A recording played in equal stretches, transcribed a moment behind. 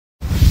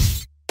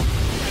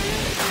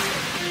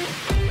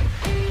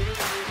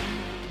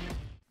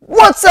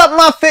What's up,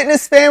 my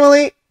fitness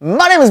family?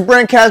 My name is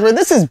Brent Casmer.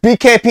 This is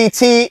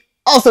BKPT,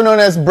 also known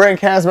as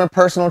Brent Casmer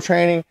Personal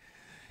Training.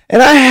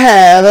 And I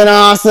have an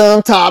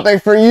awesome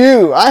topic for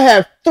you. I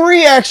have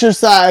 3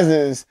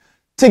 exercises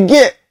to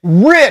get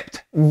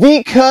ripped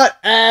V-cut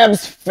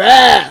abs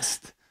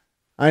fast.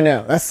 I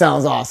know, that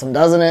sounds awesome,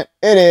 doesn't it?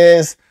 It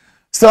is.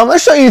 So I'm going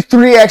to show you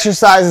 3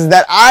 exercises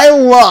that I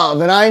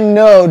love and I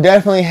know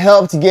definitely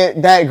help to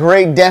get that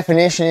great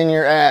definition in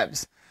your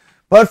abs.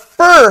 But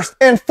first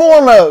and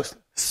foremost,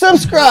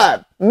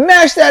 subscribe,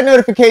 mash that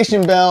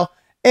notification bell,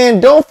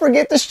 and don't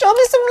forget to show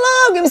me some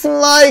love, give me some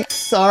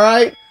likes,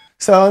 alright?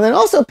 So, and then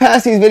also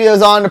pass these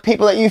videos on to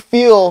people that you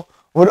feel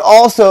would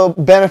also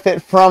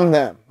benefit from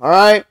them,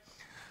 alright?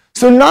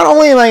 So not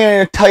only am I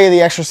going to tell you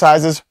the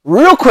exercises,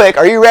 real quick,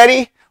 are you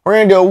ready? We're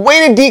going to do a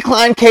weighted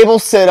decline cable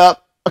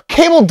sit-up, a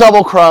cable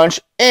double crunch,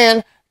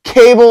 and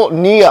cable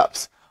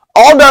knee-ups.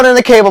 All done in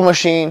the cable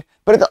machine,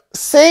 but at the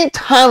same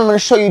time, I'm going to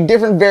show you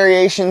different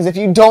variations. If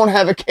you don't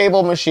have a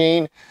cable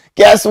machine,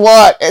 guess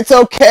what? It's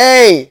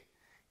okay.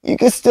 You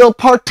can still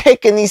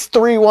partake in these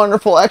 3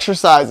 wonderful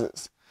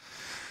exercises.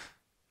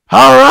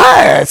 All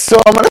right, so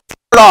I'm going to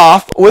start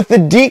off with the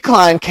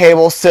decline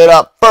cable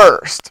sit-up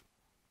first.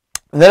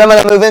 Then I'm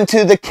going to move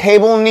into the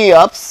cable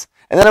knee-ups,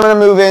 and then I'm going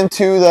to move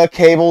into the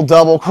cable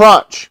double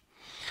crunch.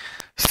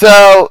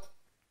 So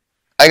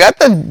I got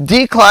the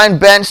decline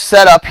bench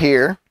set up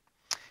here,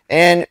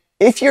 and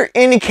if you're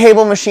in a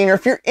cable machine or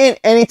if you're in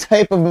any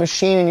type of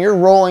machine and you're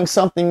rolling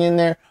something in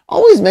there,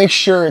 always make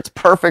sure it's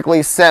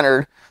perfectly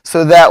centered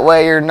so that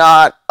way you're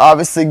not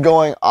obviously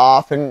going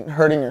off and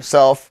hurting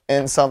yourself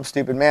in some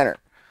stupid manner.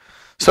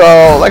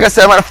 So like I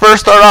said, I'm going to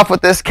first start off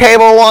with this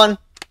cable one.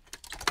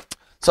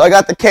 So I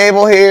got the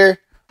cable here.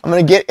 I'm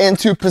going to get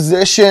into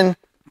position,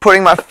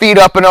 putting my feet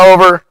up and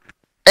over.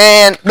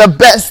 And the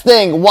best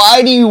thing,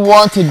 why do you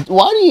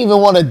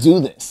even want to do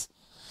this?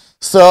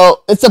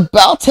 So it's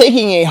about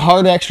taking a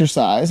hard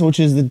exercise, which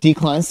is the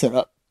decline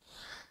sit-up,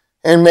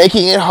 and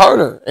making it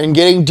harder and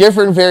getting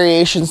different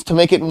variations to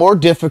make it more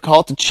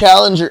difficult, to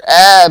challenge your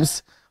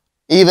abs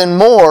even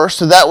more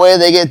so that way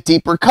they get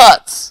deeper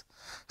cuts.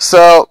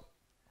 So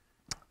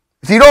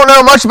if you don't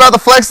know much about the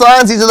flex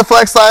lines, these are the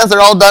flex lines. They're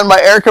all done by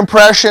air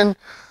compression.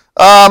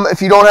 If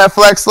you don't have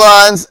flex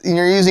lines and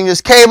you're using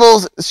just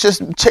cables, it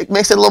just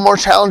makes it a little more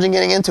challenging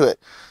getting into it.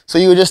 So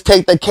you would just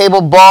take the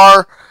cable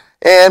bar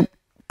and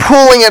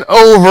pulling it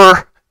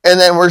over, and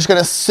then we're just going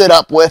to sit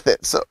up with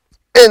it. So,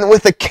 and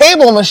with the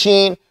cable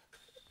machine,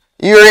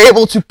 you're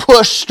able to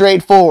push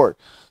straight forward.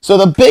 So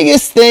the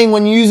biggest thing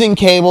when using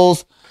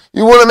cables,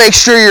 you want to make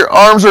sure your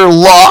arms are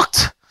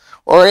locked,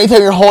 or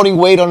anytime you're holding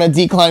weight on a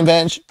decline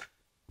bench,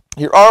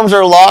 your arms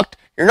are locked.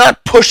 You're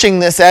not pushing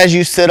this as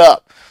you sit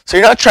up. So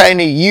you're not trying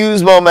to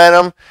use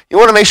momentum. You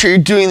want to make sure you're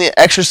doing the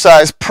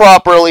exercise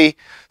properly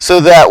so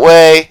that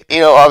way,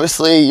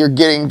 obviously you're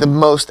getting the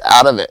most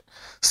out of it.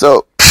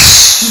 So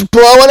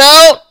blowing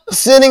out,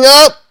 sitting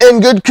up,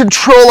 and good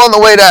control on the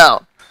way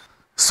down.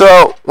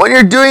 So when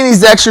you're doing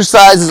these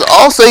exercises,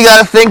 also you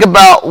got to think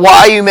about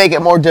why you make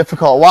it more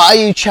difficult, why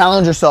you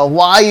challenge yourself,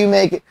 why you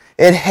make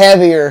it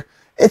heavier.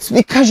 It's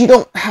because you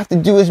don't have to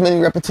do as many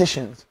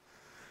repetitions.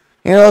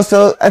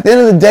 So at the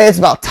end of the day, it's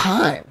about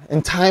time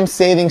and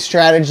time-saving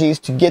strategies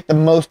to get the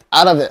most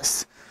out of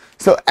this.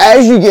 So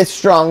as you get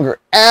stronger,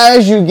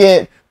 as you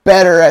get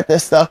better at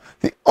this stuff,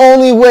 the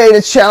only way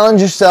to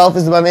challenge yourself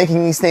is by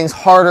making these things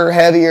harder,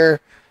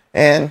 heavier,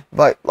 and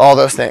all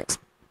those things.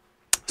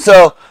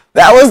 So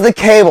that was the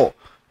cable.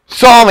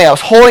 Saw me, I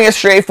was holding it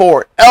straight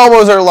forward.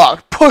 Elbows are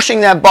locked,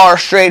 pushing that bar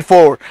straight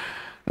forward.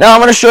 Now I'm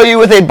going to show you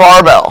with a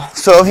barbell.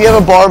 So if you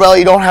have a barbell,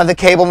 you don't have the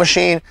cable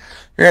machine,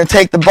 you're going to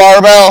take the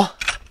barbell,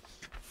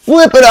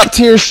 flip it up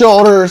to your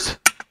shoulders,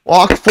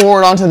 walk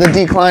forward onto the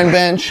decline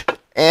bench,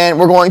 and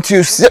we're going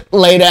to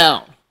lay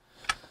down.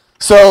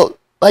 So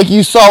like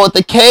you saw with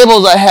the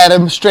cables, I had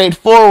them straight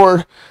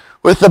forward.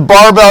 With the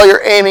barbell,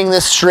 you're aiming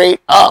this straight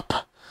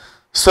up.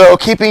 So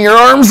keeping your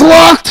arms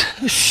locked,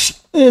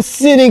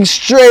 sitting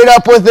straight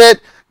up with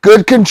it,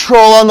 good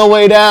control on the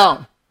way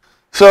down.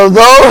 So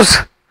those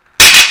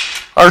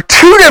are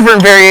 2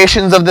 different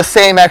variations of the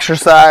same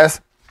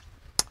exercise.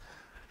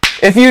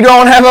 If you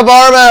don't have a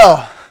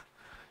barbell,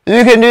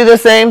 you can do the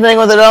same thing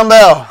with a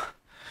dumbbell.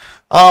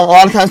 A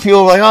lot of times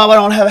people are like, I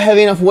don't have a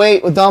heavy enough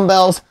weight with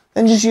dumbbells.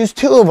 Then just use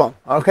 2 of them,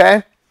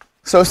 okay?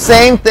 So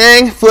same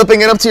thing,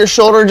 flipping it up to your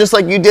shoulder just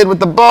like you did with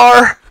the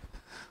bar,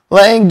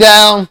 laying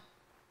down,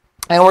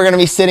 and we're going to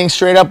be sitting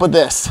straight up with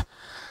this.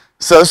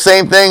 So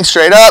same thing,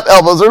 straight up,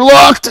 elbows are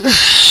locked,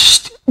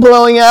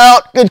 blowing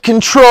out, good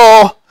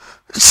control.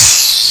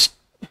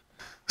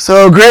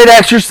 So great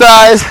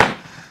exercise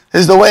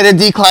is the way to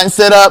decline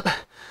sit up.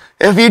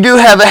 If you do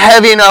have a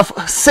heavy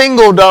enough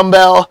single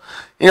dumbbell,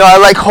 I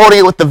like holding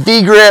it with the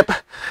V grip,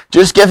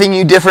 just giving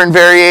you different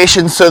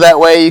variations so that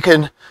way you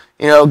can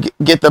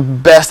get the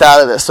best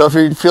out of this. So if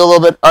you feel a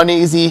little bit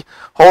uneasy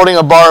holding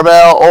a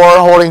barbell or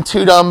holding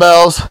 2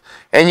 dumbbells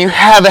and you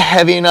have a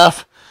heavy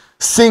enough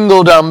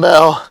single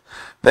dumbbell,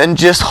 then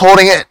just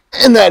holding it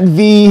in that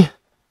V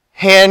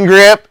hand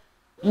grip,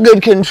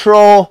 good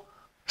control,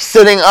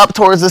 sitting up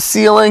towards the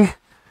ceiling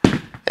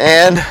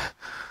and,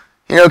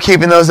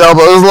 keeping those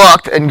elbows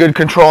locked and good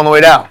control on the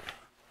way down.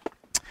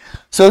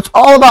 So it's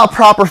all about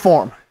proper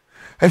form.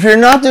 If you're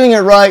not doing it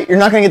right, you're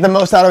not going to get the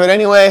most out of it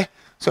anyway.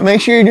 So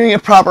make sure you're doing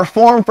it proper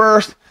form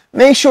first.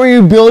 Make sure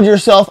you build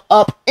yourself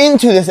up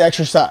into this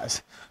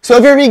exercise. So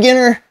if you're a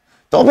beginner,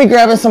 don't be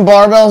grabbing some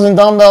barbells and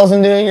dumbbells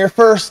and doing your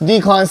first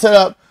decline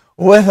setup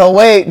with a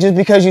weight just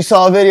because you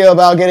saw a video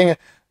about getting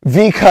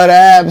V-cut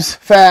abs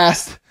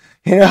fast.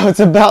 It's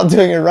about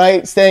doing it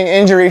right, staying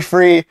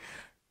injury-free,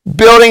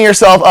 building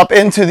yourself up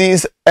into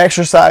these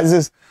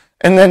exercises,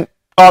 and then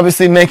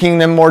obviously making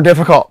them more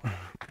difficult.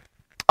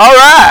 All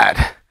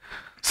right.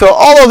 So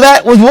all of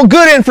that was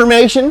good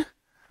information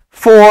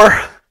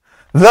for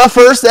the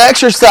first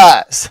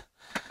exercise.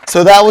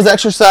 So that was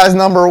exercise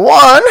number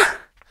 1.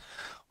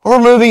 We're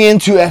moving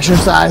into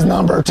exercise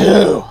number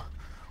 2,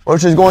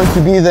 which is going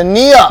to be the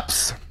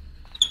knee-ups.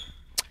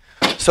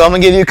 So I'm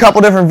going to give you a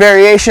couple different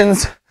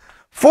variations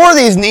for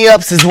these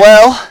knee-ups as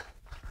well.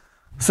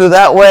 So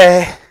that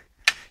way,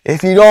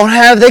 if you don't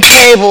have the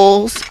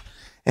cables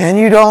and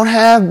you don't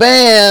have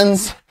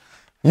bands,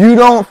 you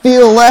don't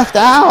feel left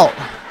out.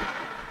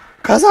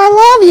 Because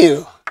I love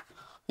you.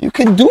 You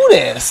can do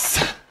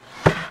this.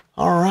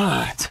 All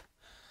right.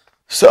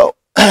 So,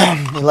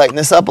 lighten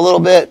this up a little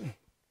bit.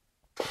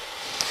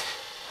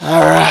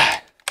 All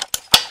right.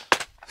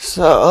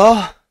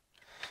 So,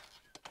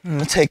 I'm going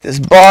to take this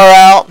bar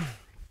out.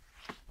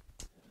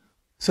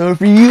 So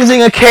if you're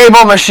using a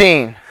cable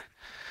machine,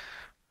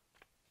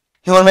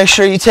 you want to make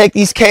sure you take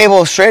these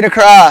cables straight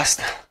across,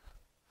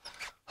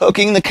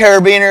 hooking the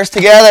carabiners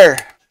together.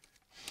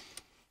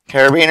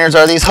 Carabiners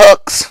are these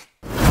hooks.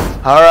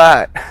 All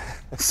right.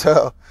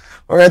 So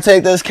we're going to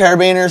take those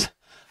carabiners,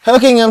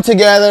 hooking them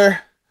together.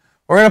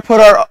 We're going to put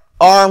our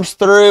arms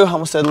through. I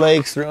almost said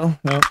legs through.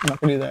 No, I'm not going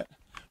to do that.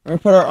 We're going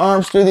to put our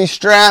arms through these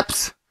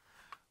straps.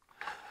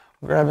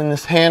 Grabbing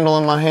this handle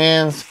in my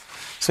hands.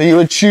 So you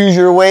would choose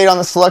your weight on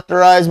the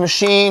selectorized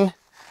machine.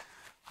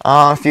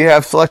 If you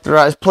have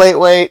selectorized plate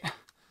weight,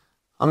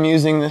 I'm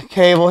using the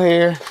cable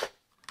here.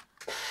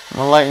 I'm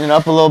going to lighten it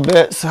up a little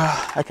bit so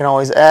I can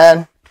always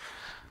add.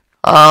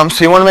 So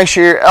you want to make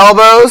sure your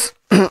elbows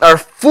are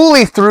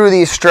fully through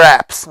these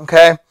straps,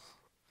 okay?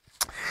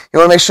 You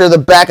want to make sure the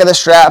back of the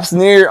straps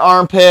near your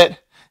armpit.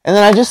 And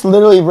then I just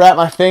literally wrap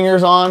my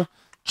fingers on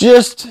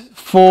just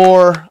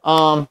for,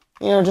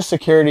 just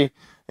security.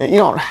 You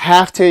don't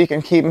have to. You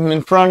can keep them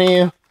in front of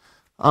you.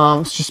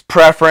 It's just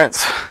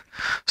preference.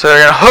 So you're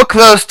going to hook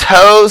those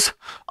toes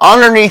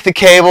underneath the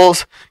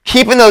cables,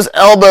 keeping those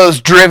elbows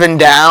driven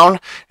down.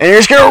 And you're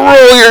just going to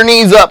roll your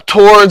knees up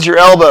towards your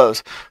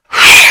elbows.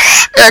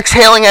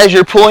 Exhaling as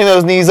you're pulling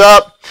those knees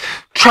up.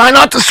 Try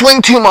not to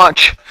swing too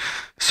much.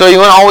 So you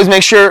want to always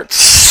make sure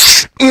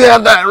you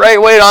have that right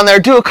weight on there.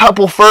 Do a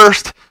couple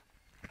first.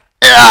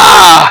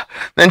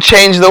 Then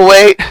change the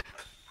weight.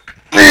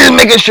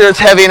 Making sure it's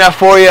heavy enough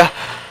for you.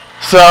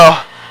 So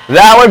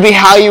that would be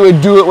how you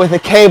would do it with a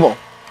cable.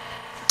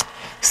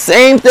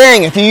 Same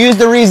thing, if you use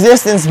the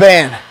resistance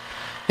band,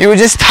 you would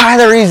just tie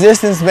the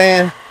resistance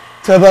band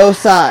to both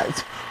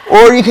sides.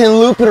 Or you can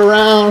loop it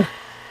around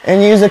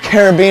and use a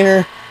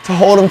carabiner to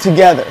hold them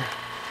together.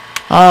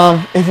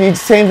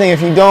 Same thing,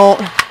 if you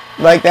don't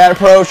like that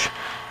approach,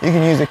 you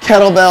can use a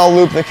kettlebell,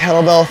 loop the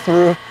kettlebell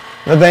through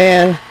the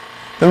band.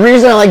 The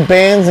reason I like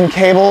bands and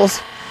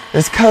cables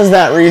is because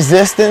that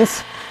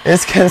resistance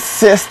is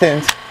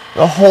consistent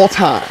the whole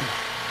time.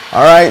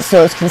 Alright,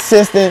 so it's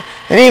consistent.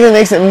 It even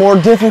makes it more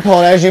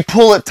difficult as you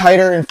pull it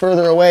tighter and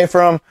further away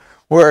from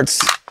where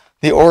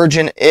the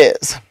origin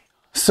is.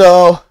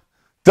 So,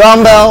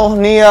 dumbbell,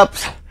 knee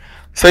ups.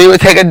 So you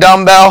would take a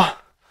dumbbell,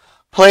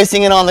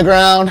 placing it on the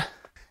ground.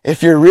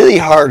 If you're really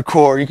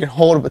hardcore, you can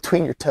hold it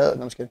between your toes.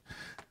 No, I'm just kidding.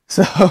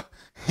 So,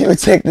 you would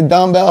take the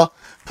dumbbell,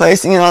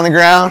 placing it on the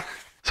ground.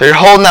 So you're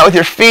holding that with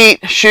your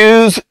feet,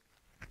 shoes,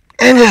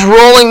 and just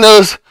rolling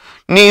those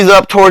knees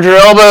up towards your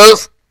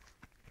elbows.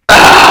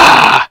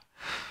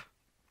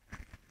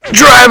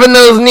 Driving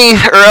those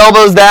knees or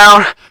elbows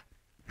down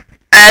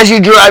as you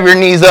drive your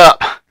knees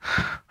up.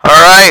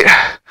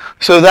 Alright?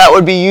 So that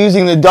would be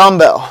using the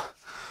dumbbell.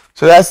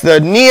 So that's the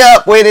knee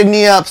up, weighted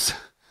knee ups.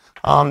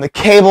 The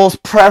cables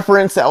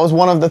preference, that was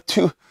one of the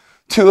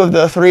two of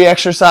the three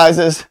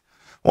exercises.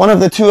 One of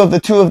the two of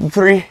the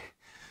three.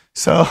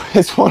 So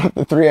it's one of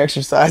the three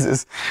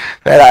exercises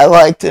that I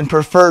liked and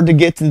preferred to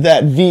get to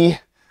that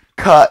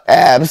V-cut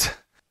abs.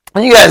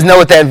 And you guys know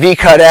what that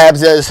V-cut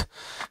abs is.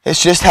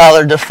 It's just how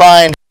they're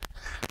defined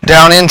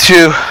down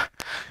into,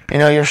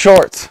 your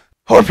shorts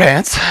or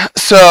pants.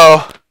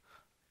 So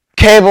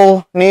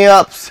cable knee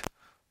ups,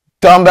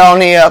 dumbbell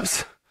knee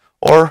ups,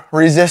 or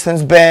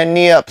resistance band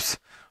knee ups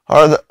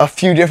are a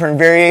few different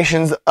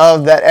variations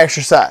of that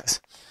exercise.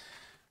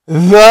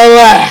 The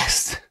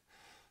last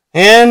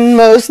and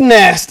most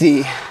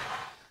nasty,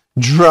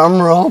 drum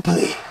roll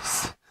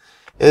please,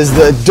 is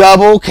the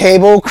double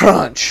cable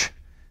crunch.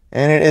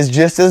 And it is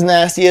just as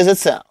nasty as it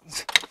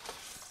sounds.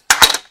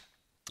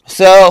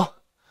 So,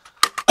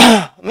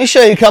 let me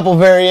show you a couple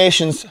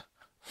variations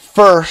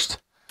first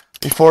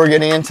before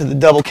getting into the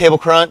double cable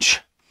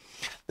crunch.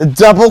 The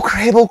double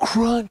cable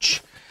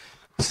crunch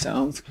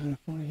sounds kind of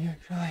funny,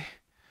 actually.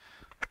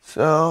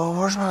 So,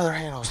 where's my other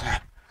handles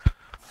at?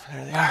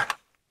 There they are.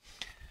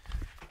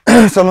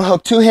 So I'm going to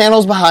hook 2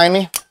 handles behind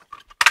me.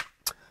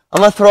 I'm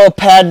going to throw a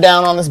pad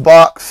down on this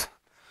box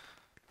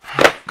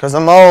because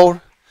I'm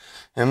old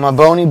and my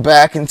bony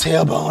back and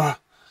tailbone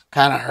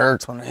kind of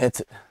hurts when it hits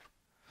it.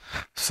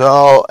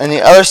 So, on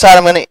the other side,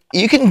 I'm going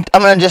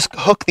to just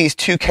hook these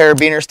 2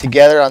 carabiners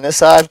together on this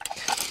side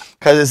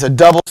because it's a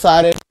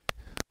double-sided.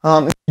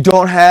 If you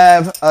don't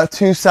have a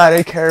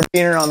 2-sided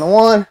carabiner on the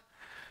one,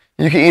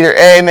 you can either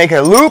A, make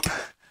a loop,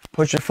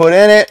 put your foot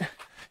in it.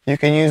 You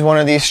can use one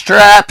of these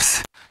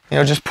straps,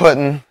 just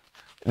putting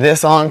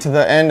this onto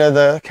the end of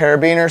the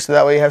carabiner so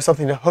that way you have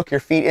something to hook your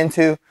feet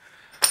into.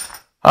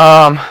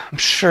 I'm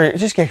sure,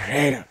 just get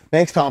creative,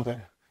 make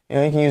something. You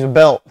can use a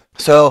belt.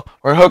 So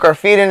we're gonna hook our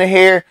feet into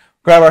here,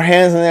 grab our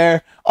hands in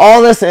there.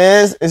 All this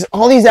is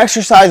all these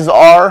exercises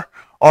are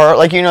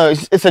like,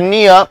 it's a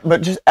knee up,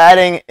 but just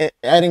adding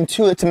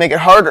to it to make it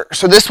harder.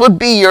 So this would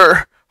be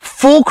your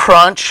full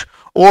crunch,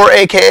 or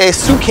AKA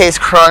suitcase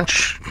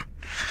crunch.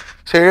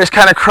 So you're just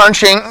kind of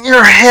crunching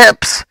your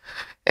hips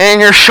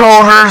and your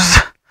shoulders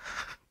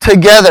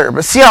together.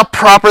 But see how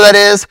proper that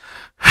is?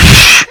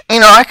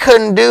 I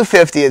couldn't do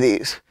 50 of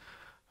these.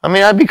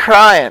 I'd be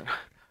crying.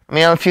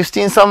 If you've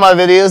seen some of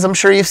my videos, I'm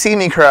sure you've seen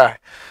me cry.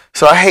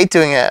 So I hate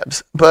doing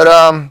abs. But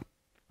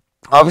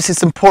obviously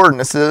it's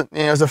important.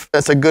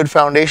 It's a good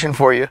foundation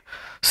for you.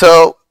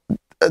 So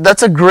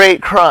that's a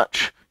great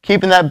crunch.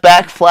 Keeping that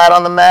back flat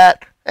on the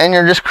mat, and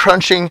you're just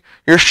crunching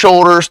your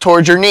shoulders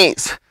towards your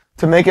knees.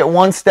 To make it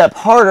one step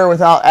harder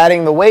without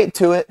adding the weight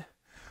to it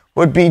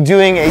would be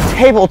doing a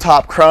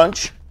tabletop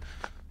crunch.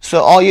 So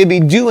all you'd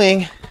be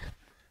doing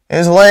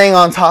is laying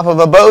on top of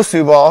a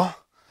Bosu ball.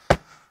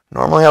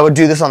 Normally I would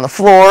do this on the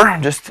floor,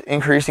 just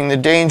increasing the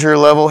danger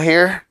level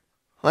here.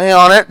 Lay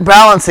on it,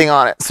 balancing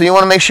on it. So you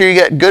want to make sure you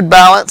get good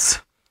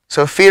balance.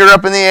 So feet are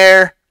up in the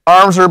air,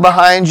 arms are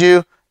behind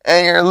you,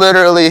 and you're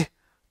literally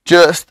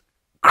just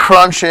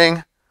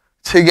crunching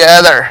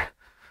together.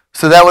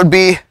 So that would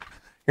be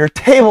your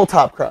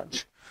tabletop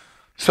crunch.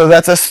 So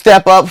that's a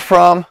step up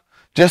from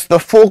just the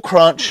full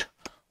crunch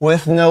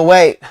with no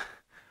weight.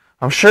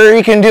 I'm sure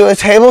you can do a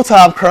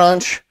tabletop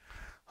crunch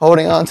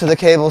holding on to the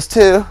cables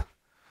too,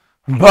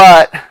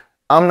 but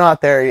I'm not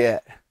there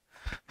yet.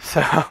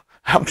 So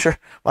I'm sure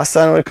my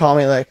son would call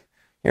me like,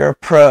 you're a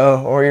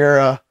pro or you're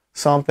a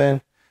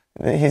something.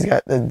 He's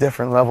got the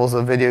different levels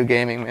of video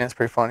gaming, man. It's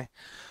pretty funny.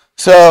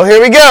 So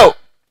here we go.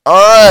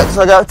 Alright,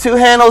 so I got 2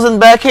 handles in the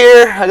back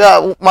here. I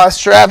got my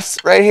straps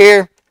right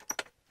here.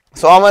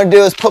 So all I'm going to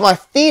do is put my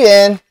feet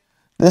in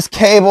this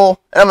cable,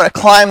 and I'm going to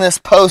climb this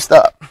post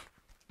up.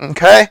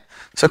 Okay?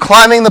 So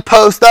climbing the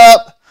post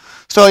up,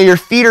 so your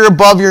feet are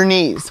above your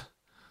knees.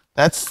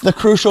 That's the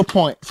crucial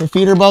point. So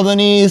feet are above the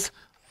knees,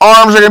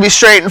 arms are going to be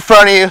straight in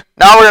front of you.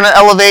 Now we're going to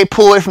elevate,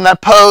 pull away from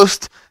that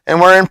post,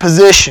 and we're in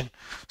position.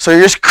 So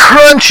you're just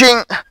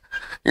crunching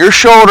your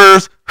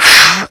shoulders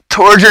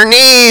towards your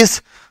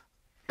knees.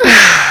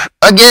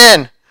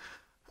 Again,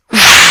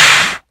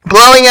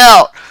 blowing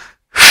out,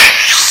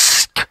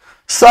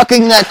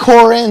 sucking that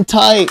core in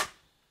tight.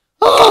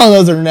 Oh,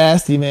 those are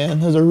nasty, man.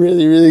 Those are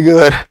really, really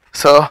good.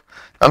 So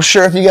I'm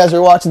sure if you guys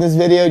are watching this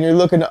video and you're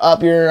looking to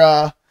up your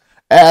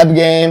ab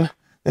game,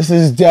 this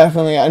is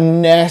definitely a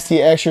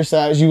nasty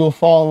exercise you will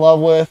fall in love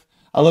with.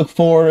 I look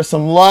forward to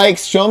some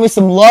likes. Show me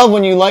some love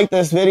when you like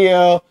this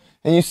video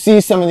and you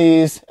see some of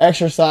these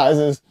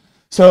exercises.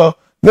 So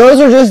those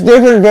are just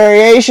different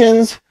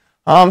variations.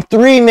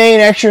 3 main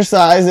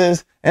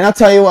exercises, and I'll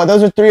tell you what,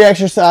 those are 3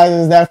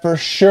 exercises that for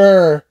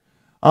sure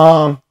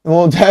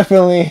will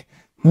definitely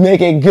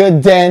make a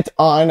good dent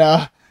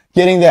on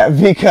getting that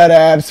V-cut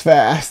abs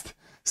fast.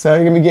 So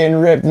you're going to be getting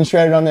ripped and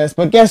shredded on this.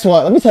 But guess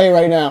what? Let me tell you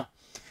right now,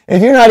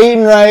 if you're not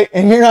eating right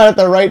and you're not at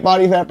the right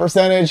body fat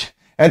percentage,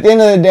 at the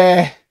end of the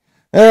day,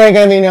 there ain't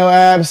going to be no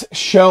abs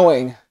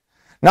showing.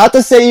 Not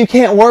to say you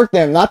can't work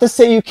them, not to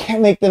say you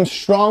can't make them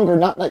stronger,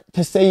 not like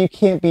to say you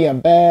can't be a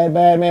bad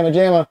mamma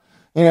jamma,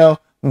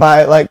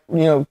 by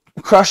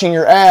crushing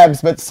your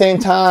abs, but at the same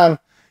time,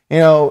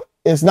 they're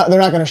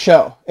not going to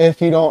show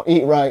if you don't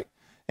eat right.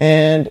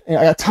 And I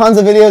got tons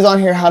of videos on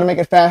here how to make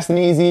it fast and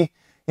easy.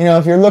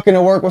 If you're looking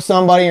to work with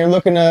somebody, you're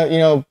looking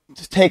to,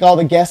 just take all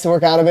the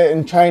guesswork out of it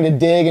and trying to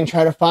dig and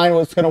try to find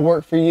what's going to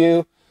work for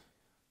you.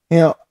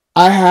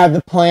 I have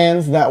the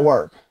plans that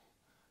work.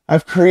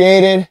 I've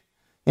created,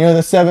 the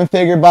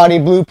 7-figure body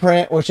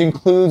blueprint, which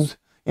includes,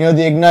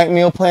 the Ignite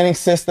meal planning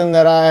system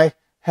that I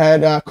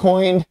had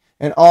coined,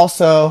 and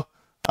also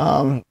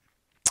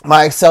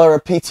my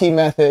Accelerate PT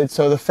method.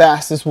 So the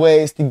fastest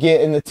ways to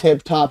get in the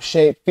tip-top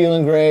shape,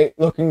 feeling great,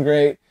 looking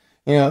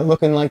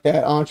looking like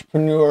that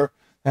entrepreneur,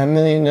 that $1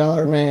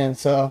 million man.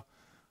 So,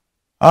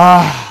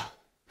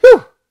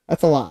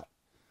 that's a lot.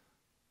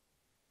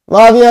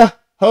 Love ya.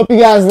 Hope you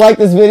guys like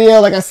this video.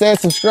 Like I said,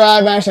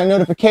 subscribe, mash that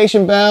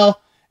notification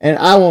bell, and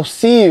I will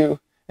see you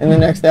in the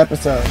next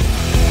episode.